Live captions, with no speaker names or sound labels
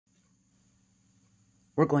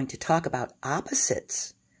we're going to talk about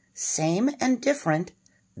opposites, same and different.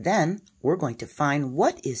 Then we're going to find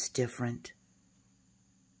what is different.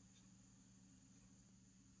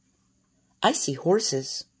 I see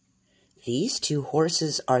horses. These two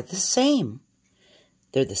horses are the same.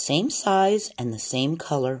 They're the same size and the same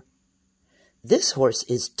color. This horse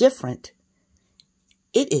is different.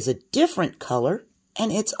 It is a different color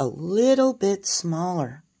and it's a little bit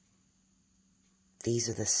smaller. These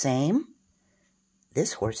are the same.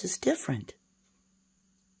 This horse is different.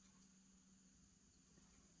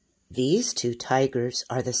 These two tigers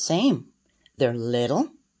are the same. They're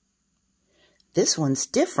little. This one's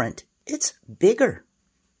different. It's bigger.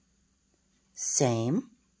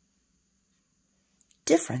 Same.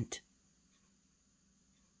 Different.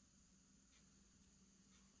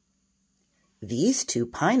 These two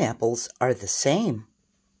pineapples are the same.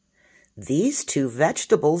 These two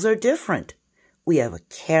vegetables are different. We have a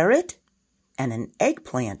carrot and an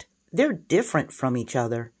eggplant. They're different from each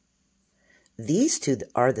other. These two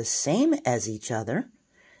are the same as each other.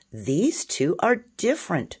 These two are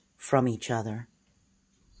different from each other.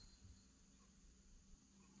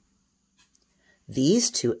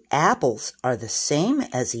 These two apples are the same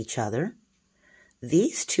as each other.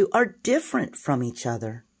 These two are different from each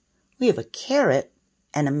other. We have a carrot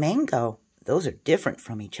and a mango. Those are different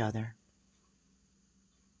from each other.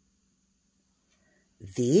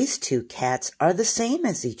 These two cats are the same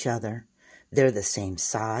as each other. They're the same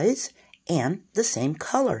size and the same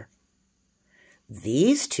color.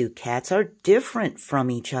 These two cats are different from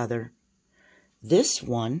each other. This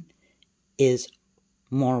one is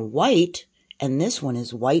more white and this one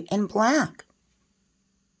is white and black.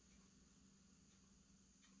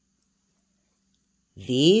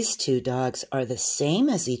 These two dogs are the same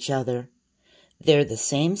as each other. They're the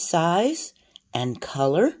same size and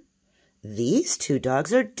color. These two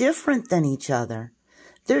dogs are different than each other.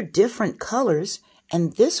 They're different colors,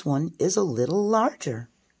 and this one is a little larger,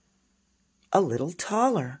 a little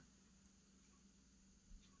taller.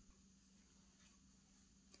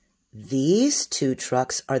 These two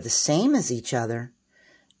trucks are the same as each other.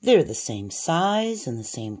 They're the same size and the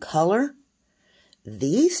same color.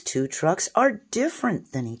 These two trucks are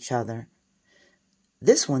different than each other.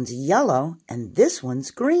 This one's yellow and this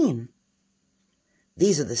one's green.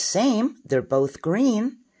 These are the same. They're both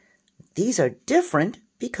green. These are different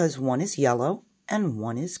because one is yellow and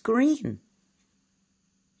one is green.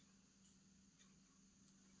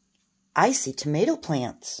 I see tomato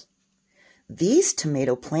plants. These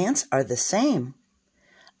tomato plants are the same.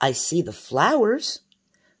 I see the flowers,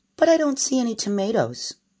 but I don't see any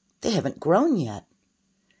tomatoes. They haven't grown yet.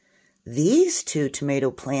 These two tomato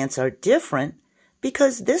plants are different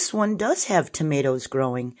because this one does have tomatoes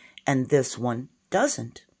growing and this one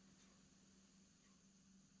doesn't.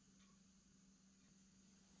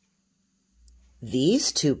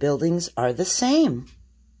 These two buildings are the same.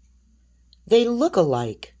 They look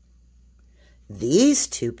alike. These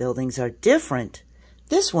two buildings are different.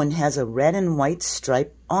 This one has a red and white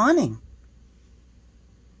striped awning.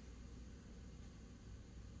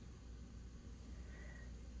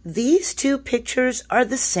 These two pictures are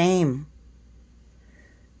the same.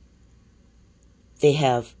 They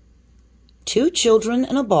have two children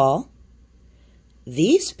and a ball.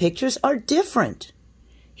 These pictures are different.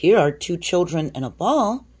 Here are two children and a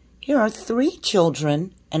ball. Here are three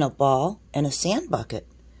children and a ball and a sand bucket.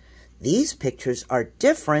 These pictures are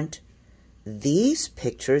different. These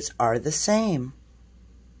pictures are the same.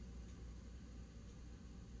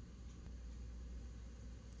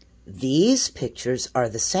 These pictures are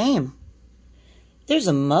the same. There's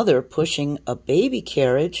a mother pushing a baby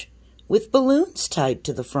carriage with balloons tied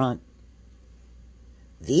to the front.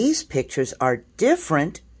 These pictures are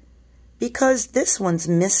different because this one's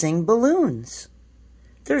missing balloons.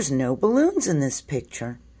 There's no balloons in this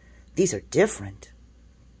picture. These are different.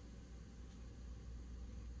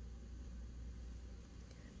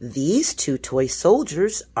 These two toy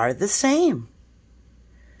soldiers are the same.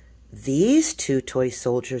 These two toy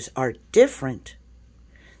soldiers are different.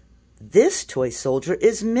 This toy soldier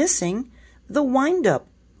is missing the wind-up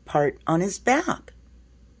part on his back.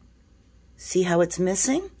 See how it's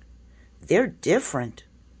missing? They're different.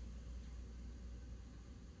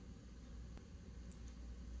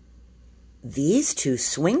 These two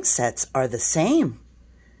swing sets are the same.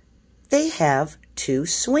 They have two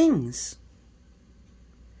swings.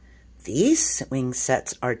 These swing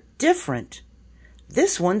sets are different.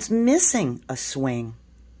 This one's missing a swing.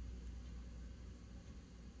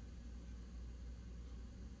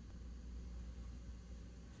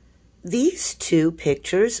 These two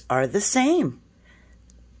pictures are the same.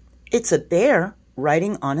 It's a bear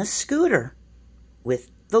riding on a scooter. with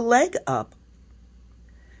the leg up.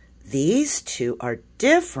 These two are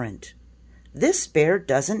different. This bear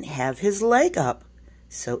doesn't have his leg up,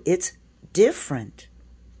 so it's different.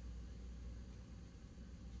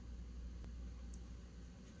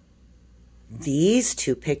 These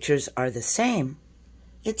two pictures are the same.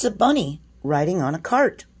 It's a bunny riding on a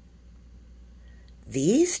cart.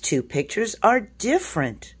 These two pictures are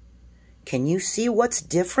different. Can you see what's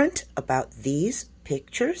different about these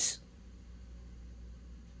pictures?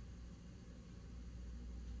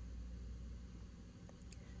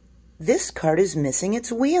 This cart is missing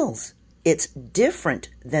its wheels. It's different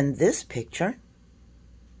than this picture.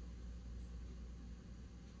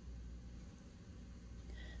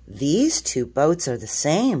 These two boats are the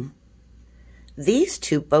same. These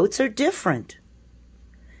two boats are different.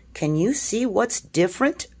 Can you see what's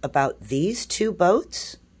different about these two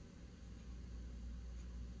boats?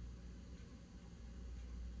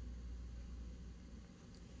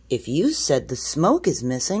 If you said the smoke is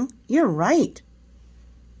missing, you're right.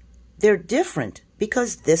 They're different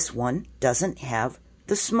because this one doesn't have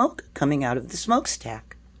the smoke coming out of the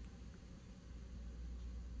smokestack.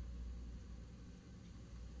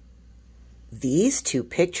 These two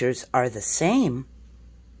pictures are the same.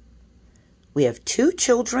 We have two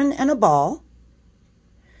children and a ball.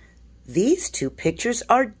 These two pictures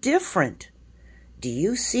are different. Do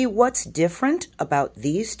you see what's different about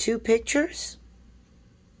these two pictures?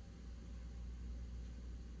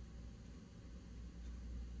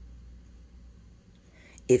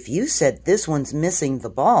 If you said this one's missing the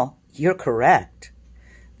ball, you're correct.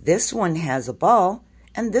 This one has a ball,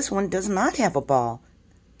 and this one does not have a ball.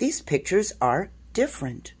 These pictures are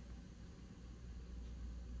different.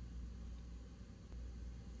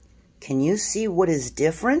 Can you see what is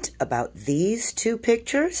different about these two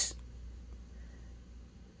pictures?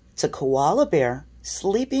 It's a koala bear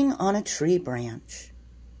sleeping on a tree branch.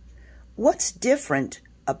 What's different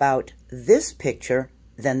about this picture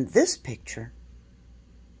than this picture?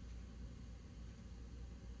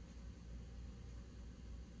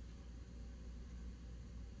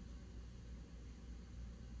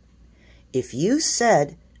 If you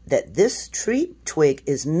said that this tree twig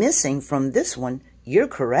is missing from this one, you're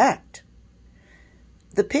correct.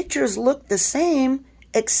 The pictures look the same,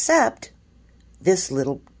 except this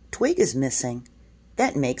little twig is missing.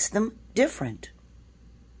 That makes them different.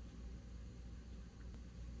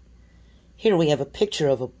 Here we have a picture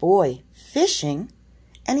of a boy fishing,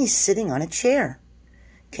 and he's sitting on a chair.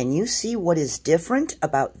 Can you see what is different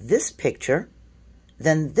about this picture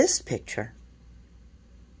than this picture?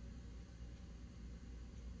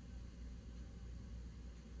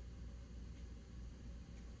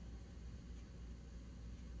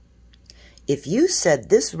 If you said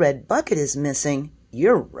this red bucket is missing,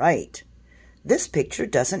 you're right. This picture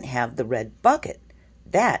doesn't have the red bucket.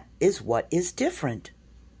 That is what is different.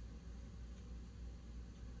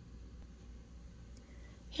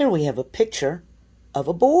 Here we have a picture of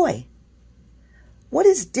a boy. What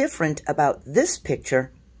is different about this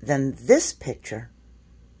picture than this picture?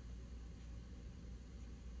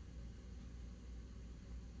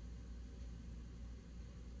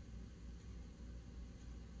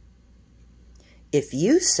 If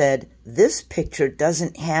you said this picture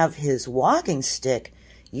doesn't have his walking stick,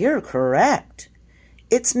 you're correct.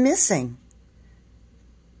 It's missing.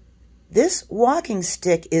 This walking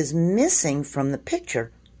stick is missing from the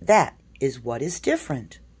picture. That is what is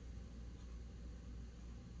different.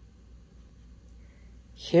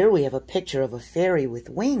 Here we have a picture of a fairy with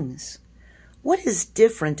wings. What is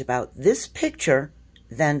different about this picture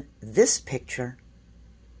than this picture?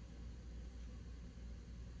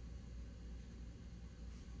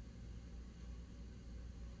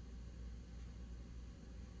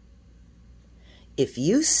 If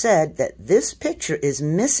you said that this picture is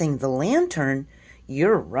missing the lantern,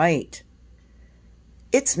 you're right.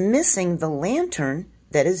 It's missing the lantern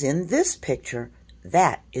that is in this picture.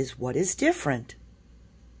 That is what is different.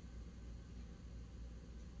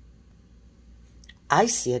 I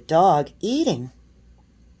see a dog eating.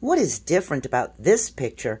 What is different about this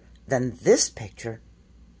picture than this picture?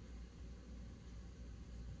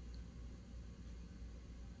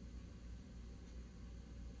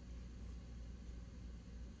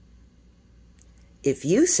 If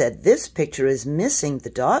you said this picture is missing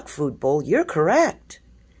the dog food bowl, you're correct.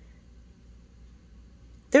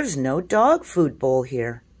 There's no dog food bowl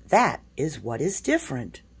here. That is what is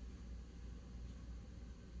different.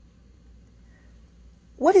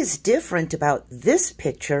 What is different about this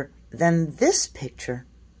picture than this picture?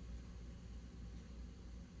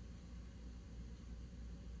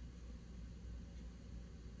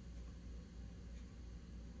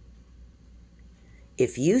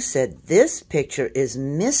 If you said this picture is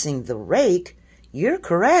missing the rake, you're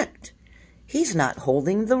correct. He's not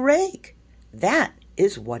holding the rake. That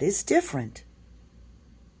is what is different.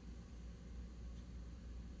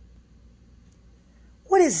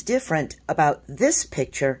 What is different about this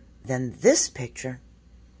picture than this picture?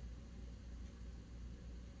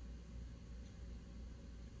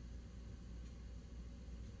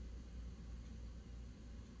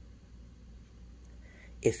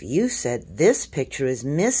 If you said this picture is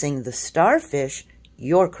missing the starfish,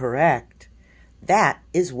 you're correct. That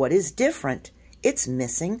is what is different. It's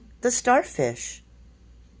missing the starfish.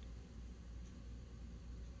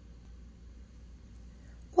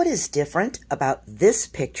 What is different about this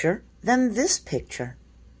picture than this picture?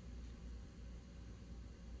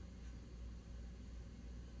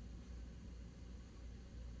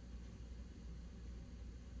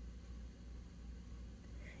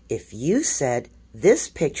 If you said this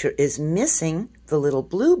picture is missing the little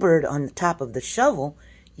blue bird on the top of the shovel,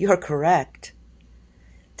 you're correct.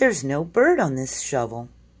 There's no bird on this shovel.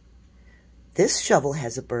 This shovel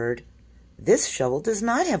has a bird. This shovel does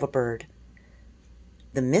not have a bird.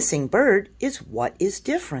 The missing bird is what is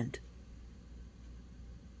different.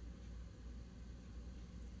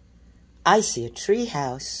 I see a tree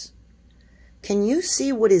house. Can you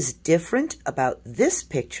see what is different about this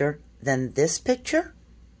picture than this picture?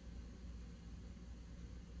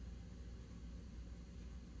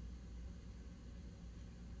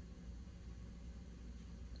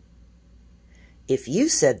 If you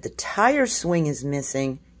said the tire swing is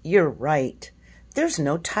missing, you're right. There's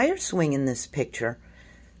no tire swing in this picture.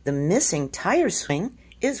 The missing tire swing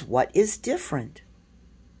is what is different.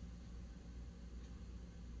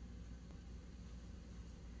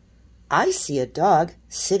 I see a dog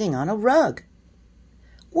sitting on a rug.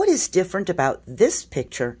 What is different about this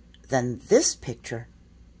picture than this picture?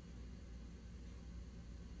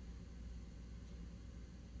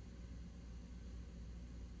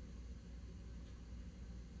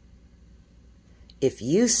 If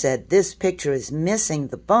you said this picture is missing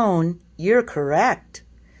the bone, you're correct.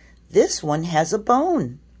 This one has a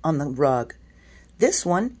bone on the rug. This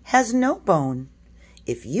one has no bone.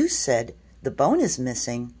 If you said the bone is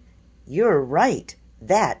missing, you're right.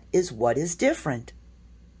 That is what is different.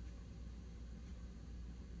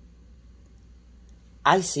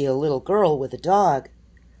 I see a little girl with a dog.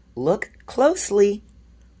 Look closely.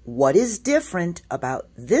 What is different about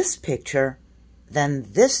this picture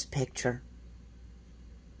than this picture?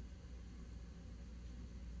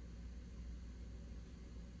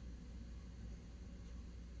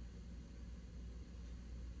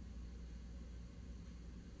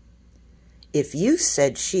 If you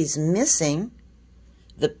said she's missing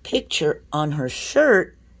the picture on her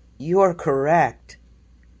shirt, you're correct.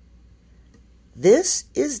 This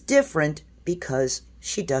is different because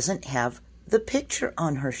she doesn't have the picture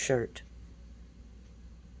on her shirt.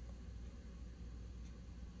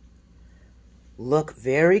 Look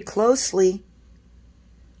very closely.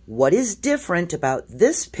 What is different about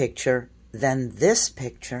this picture than this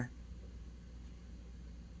picture?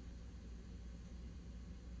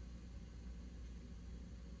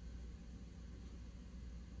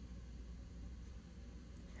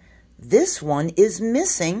 This one is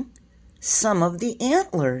missing some of the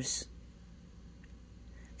antlers.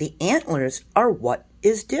 The antlers are what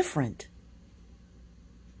is different.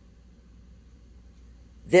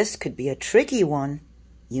 This could be a tricky one.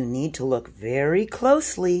 You need to look very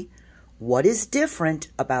closely. What is different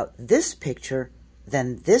about this picture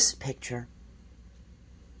than this picture?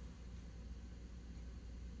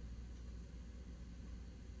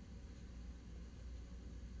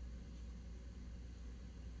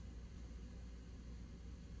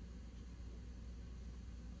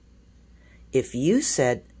 If you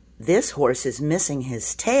said this horse is missing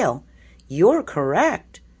his tail, you're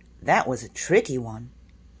correct. That was a tricky one.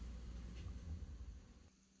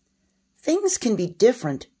 Things can be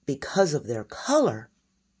different because of their color.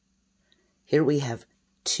 Here we have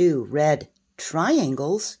two red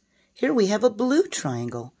triangles. Here we have a blue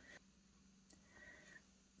triangle.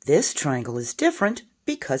 This triangle is different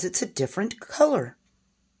because it's a different color.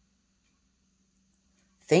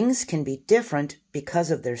 Things can be different because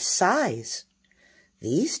of their size.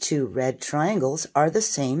 These two red triangles are the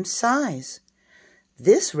same size.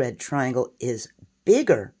 This red triangle is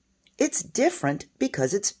bigger. It's different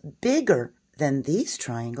because it's bigger than these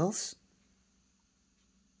triangles.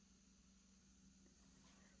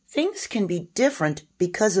 Things can be different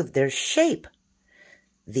because of their shape.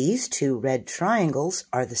 These two red triangles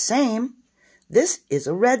are the same. This is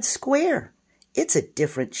a red square. It's a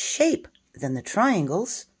different shape than the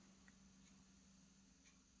triangles.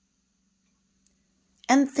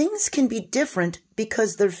 And things can be different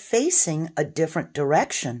because they're facing a different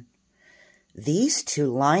direction. These two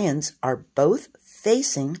lions are both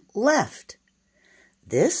facing left.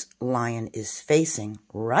 This lion is facing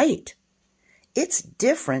right. It's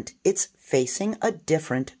different. It's facing a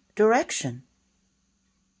different direction.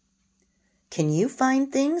 Can you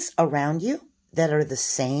find things around you that are the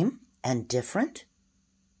same and different?